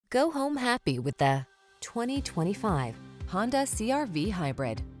Go home happy with the 2025 Honda CR-V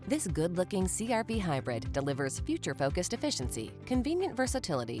Hybrid. This good-looking CR-V Hybrid delivers future-focused efficiency, convenient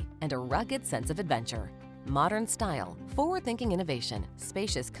versatility, and a rugged sense of adventure. Modern style, forward-thinking innovation,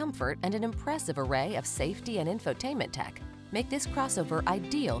 spacious comfort, and an impressive array of safety and infotainment tech make this crossover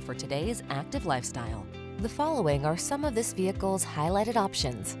ideal for today's active lifestyle. The following are some of this vehicle's highlighted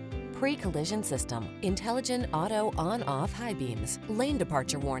options: pre-collision system, intelligent auto on-off high beams, lane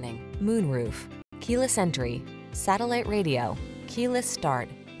departure warning, moonroof, keyless entry, satellite radio, keyless start,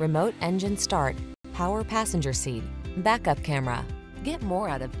 remote engine start, power passenger seat, backup camera. Get more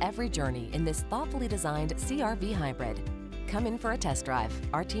out of every journey in this thoughtfully designed CR-V Hybrid. Come in for a test drive.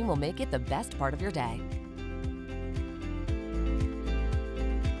 Our team will make it the best part of your day.